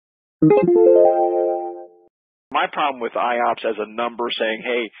My problem with IOPS as a number saying,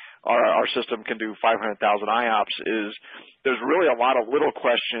 hey, our system can do 500,000 IOPS is there's really a lot of little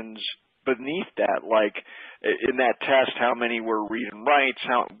questions beneath that, like in that test, how many were read and writes,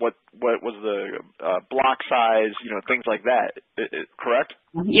 what was the block size, things like that. Correct?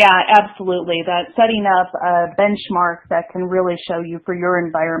 Yeah, absolutely. That setting up a benchmark that can really show you for your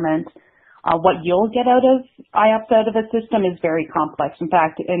environment what you'll get out of IOPS out of a system is very complex. In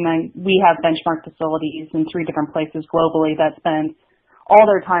fact, we have benchmark facilities in 3 different places globally that spend all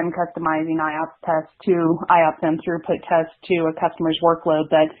their time customizing IOPS tests to IOPS and throughput tests to a customer's workload,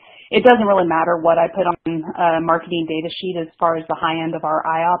 that it doesn't really matter what I put on a marketing data sheet as far as the high end of our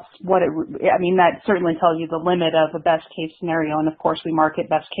IOPS. That certainly tells you the limit of a best case scenario, and of course we market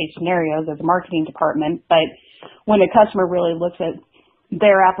best case scenarios as a marketing department, but when a customer really looks at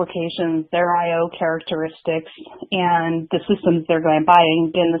their applications, their I/O characteristics, and the systems they're going to buy. And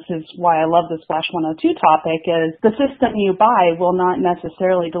again, this is why I love the Splash 102 topic, is the system you buy will not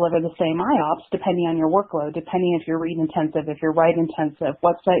necessarily deliver the same IOPS depending on your workload, depending if you're read intensive, if you're write intensive,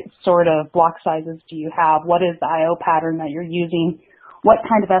 what sort of block sizes do you have, what is the I/O pattern that you're using, what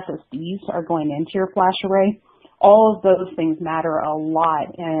kind of SSDs are going into your flash array. All of those things matter a lot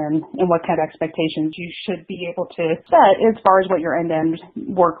in what kind of expectations you should be able to set as far as what your end-to-end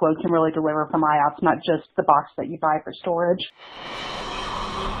workload can really deliver from IOPS, not just the box that you buy for storage.